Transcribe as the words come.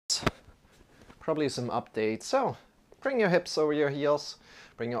Probably some updates. So bring your hips over your heels.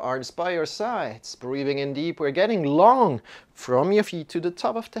 Bring your arms by your sides. Breathing in deep. We're getting long from your feet to the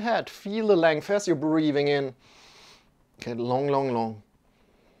top of the head. Feel the length as you're breathing in. Get long, long, long.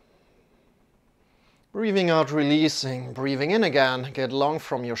 Breathing out, releasing. Breathing in again. Get long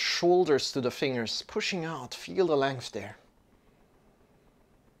from your shoulders to the fingers. Pushing out. Feel the length there.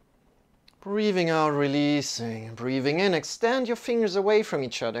 Breathing out, releasing. Breathing in. Extend your fingers away from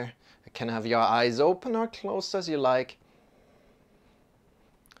each other. You can have your eyes open or closed as you like.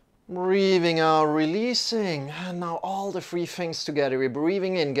 Breathing out, releasing. And now all the three things together. We're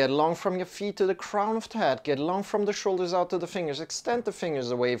breathing in. Get long from your feet to the crown of the head. Get long from the shoulders out to the fingers. Extend the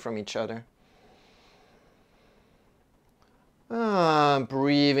fingers away from each other.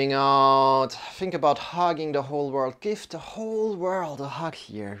 Breathing out. Think about hugging the whole world. Give the whole world a hug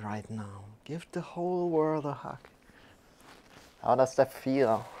here right now. Give the whole world a hug. How does that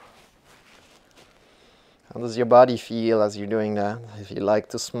feel? How does your body feel as you're doing that? If you like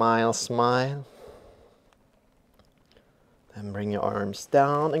to smile, smile. Then bring your arms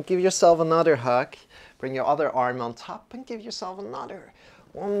down and give yourself another hug. Bring your other arm on top and give yourself another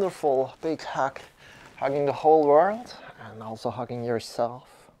wonderful big hug. Hugging the whole world and also hugging yourself.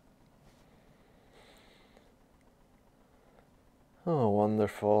 Oh,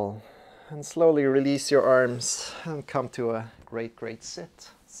 wonderful. And slowly release your arms and come to a great, great sit.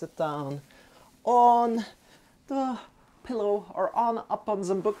 Sit down on the pillow or up on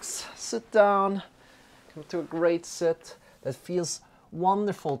some books. Sit down. Come to a great sit that feels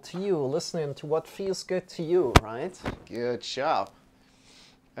wonderful to you. Listening to what feels good to you, right? Good job.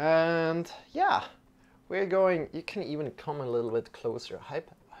 And yeah, we're going, you can even come a little bit closer. I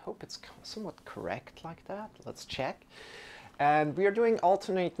hope it's somewhat correct like that. Let's check. And we are doing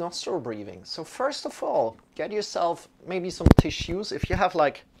alternate nostril breathing. So first of all, get yourself maybe some tissues. If you have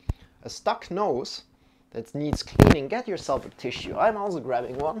like a stuck nose that needs cleaning, get yourself a tissue. I'm also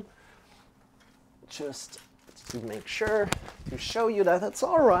grabbing one. Just to make sure, to show you that it's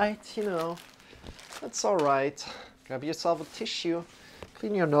all right, you know. That's all right. Grab yourself a tissue.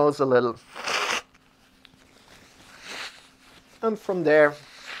 Clean your nose a little. And from there,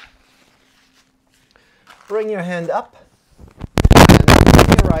 bring your hand up. And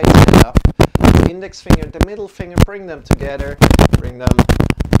bring your right hand up. The index finger, the middle finger, bring them together. Bring them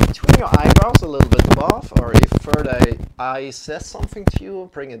between your eyebrows a little bit above. Or if third eye says something to you,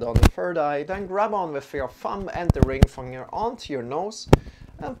 bring it on the third eye. Then grab on with your thumb and the ring finger onto your nose.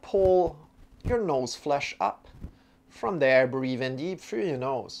 And pull your nose flesh up. From there, breathe in deep through your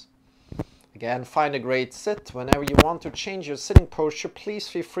nose. Again, find a great sit. Whenever you want to change your sitting posture, please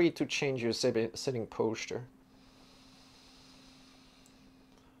feel free to change your sitting posture.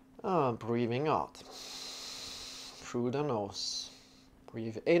 Breathing out through the nose.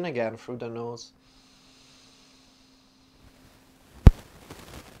 Breathe in again through the nose.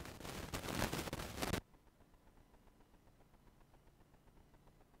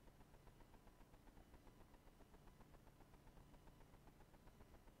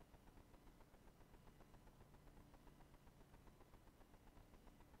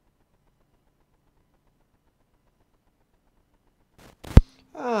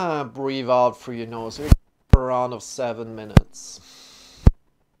 Breathe out through your nose for a round of 7 minutes.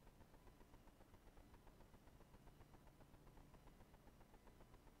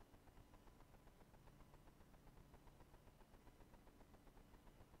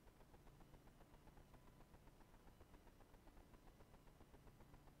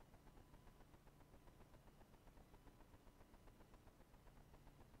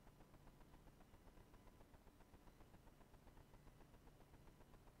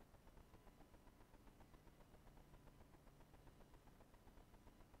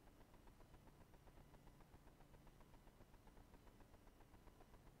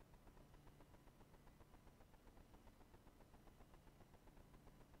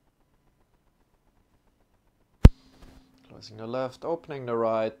 Closing the left, opening the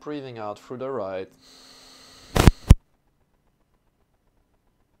right, breathing out through the right.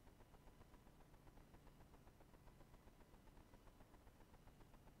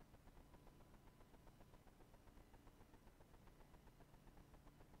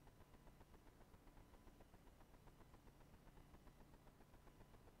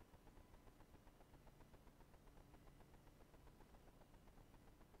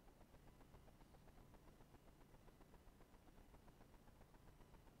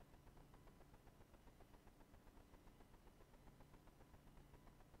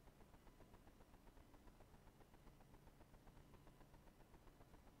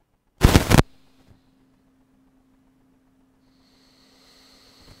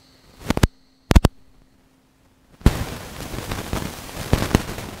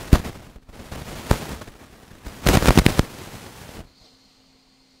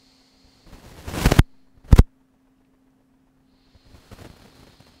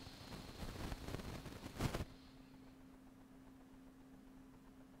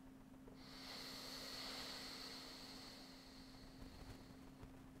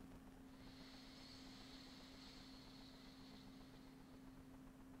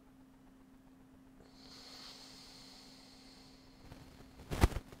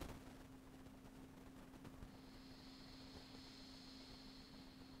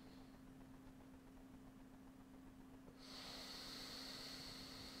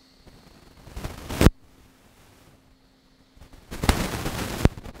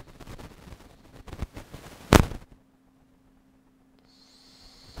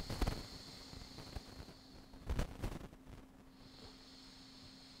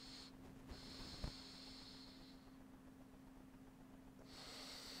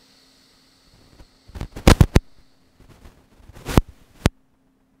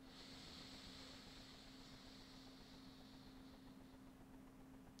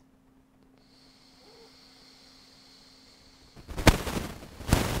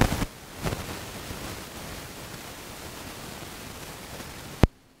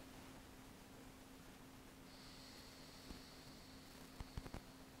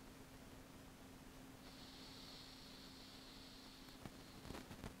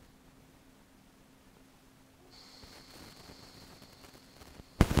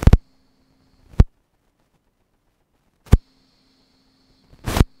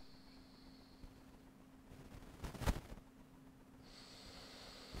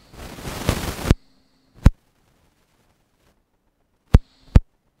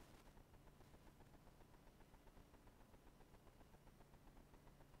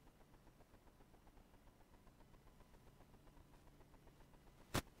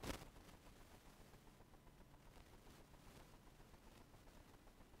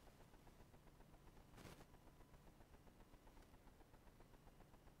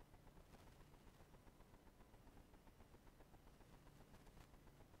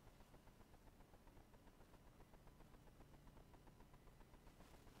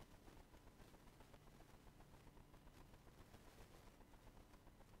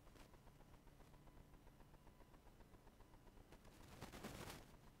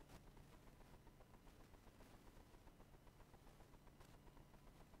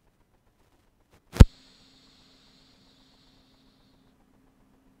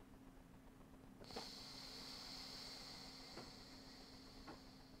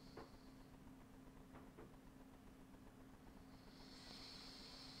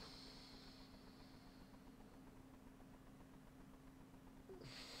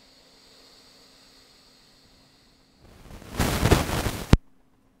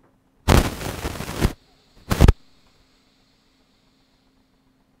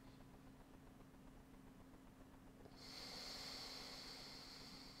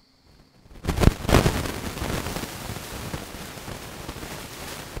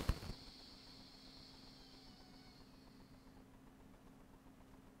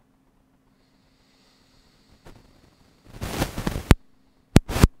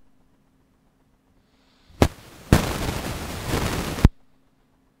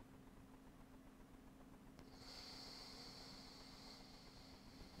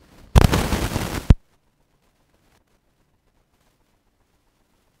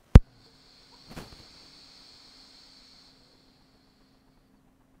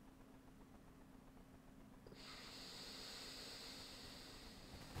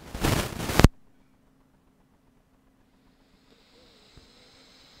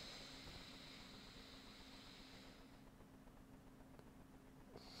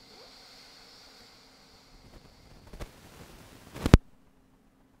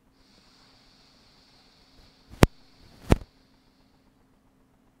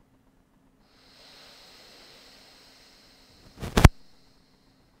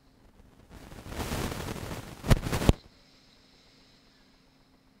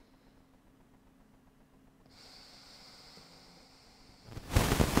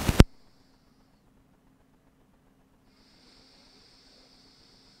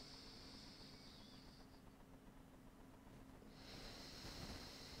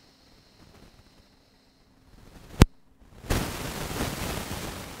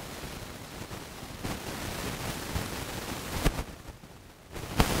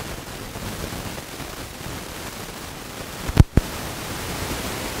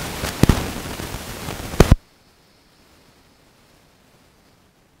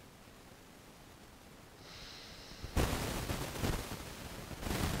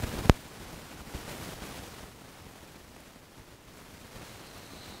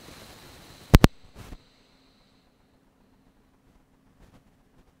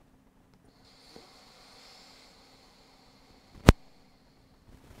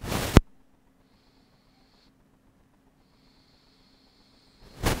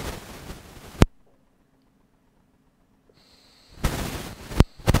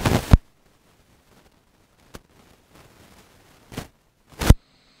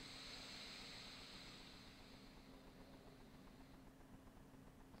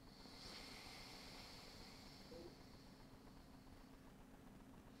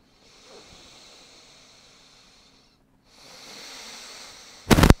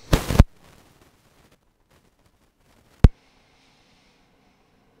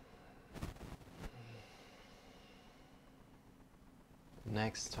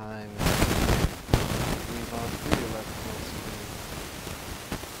 next time. Breathe out through your left nostril.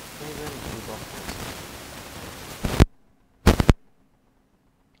 Breathe in through both nostrils.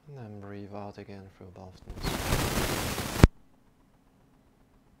 And then breathe out again through both nostrils.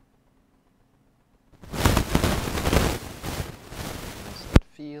 How's that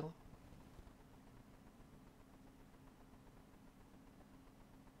feel?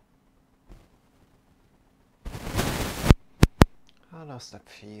 How does that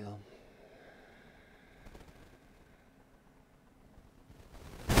feel?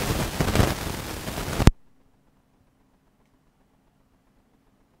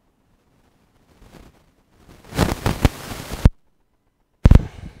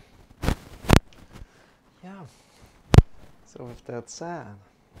 Yeah. So with that said,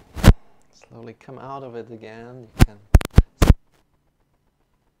 slowly come out of it again. You can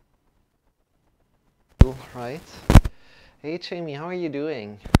right. Hey Jamie, how are you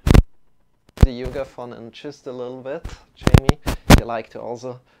doing? The yoga fun in just a little bit. Jamie, if you like to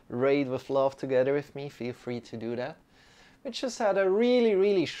also raid with love together with me, feel free to do that. We just had a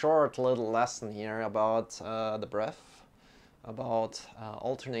really short little lesson here about the breath, about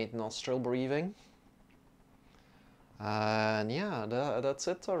alternate nostril breathing. And yeah, that's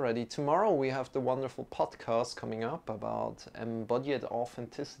it already. Tomorrow we have the wonderful podcast coming up about embodied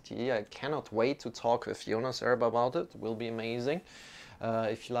authenticity. I cannot wait to talk with Jonas Erb about it. It will be amazing.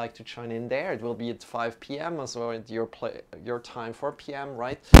 If you like to join in there, it will be at 5 p.m. so at your time, 4 p.m.,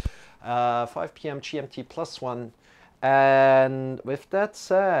 right? 5 p.m. GMT +1. And with that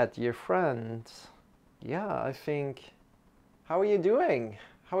said, dear friends, yeah, I think, how are you doing?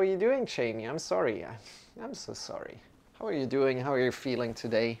 How are you doing, Jamie? I'm sorry. I'm so sorry. How are you doing? How are you feeling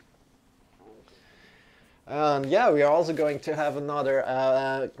today? And yeah, we are also going to have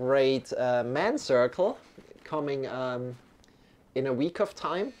another great man circle coming in a week of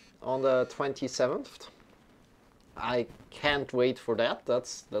time on the 27th. I can't wait for that.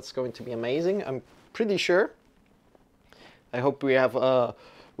 That's going to be amazing. I'm pretty sure. I hope we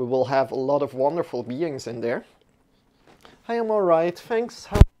will have a lot of wonderful beings in there. I am all right, thanks.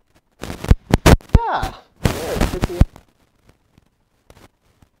 Yeah, pretty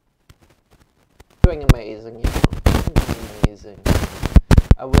doing amazing, you know. Doing amazing.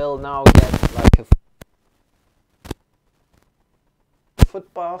 I will now get like a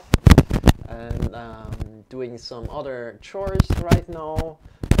foot bath and doing some other chores right now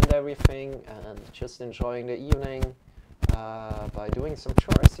and everything, and just enjoying the evening by doing some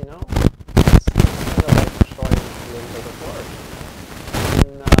chores, you know. It's kind of like enjoying a little bit of work.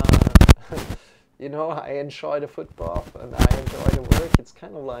 And, you know, I enjoy the foot bath and I enjoy the work. It's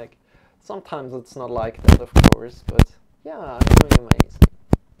kind of like, sometimes it's not like that, of course, but yeah, I'm doing amazing.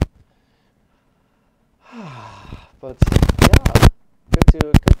 But yeah, good to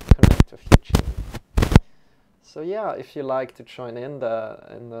connect with you, Jamie. So yeah, if you like to join in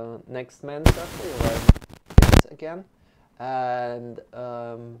the next men's circle, you're right again, and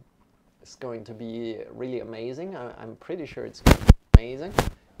it's going to be really amazing. I'm pretty sure it's going to be amazing.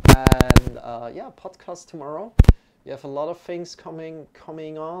 And yeah, podcast tomorrow. We have a lot of things coming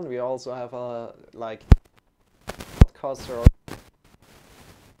on. We also have a like podcaster,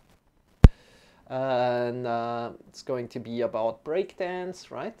 and it's going to be about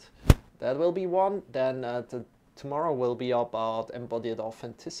breakdance, right? That will be one. Then tomorrow will be about embodied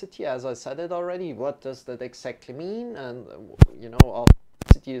authenticity, as I said it already. What does that exactly mean? And you know,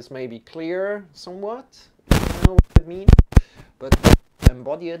 authenticity is maybe clear somewhat. You know what it means, but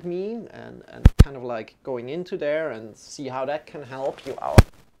embody it mean, and kind of like going into there and see how that can help you out.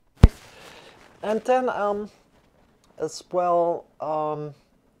 And then as well,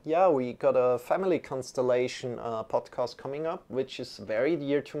 yeah, we got a family constellation podcast coming up, which is very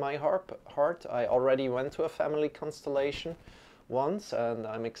dear to my heart. I already went to a family constellation once, and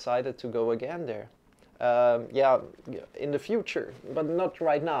I'm excited to go again there. Yeah, in the future, but not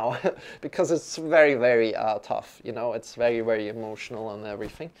right now, because it's very tough, you know. It's very emotional and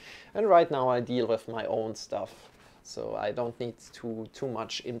everything, and right now I deal with my own stuff, so I don't need too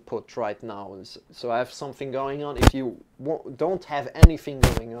much input right now. So I have something going on. If you don't have anything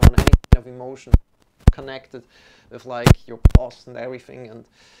going on, any kind of emotion connected with like your boss and everything, and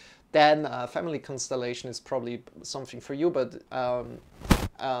then family constellation is probably something for you, but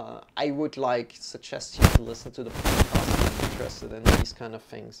I would like suggest you to listen to the podcast if you're interested in these kind of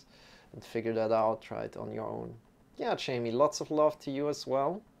things and figure that out right on your own. Yeah, Jamie, lots of love to you as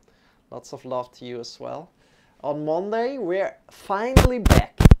well. Lots of love to you as well. On Monday, we're finally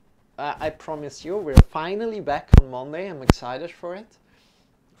back. I promise you, we're finally back on Monday. I'm excited for it,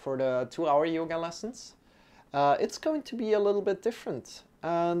 for the 2-hour yoga lessons. It's going to be a little bit different.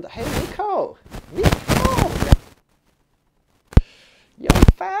 And hey, Nico! Nico! Yo,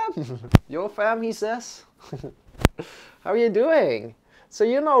 fam! Yo, fam, he says. How are you doing? So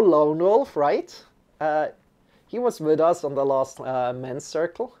you know Lone Wolf, right? He was with us on the last men's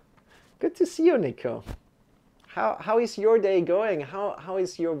circle. Good to see you, Nico. How is your day going? How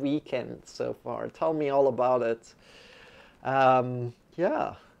is your weekend so far? Tell me all about it.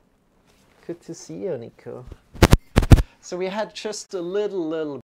 Yeah, good to see you, Nico. So we had just a little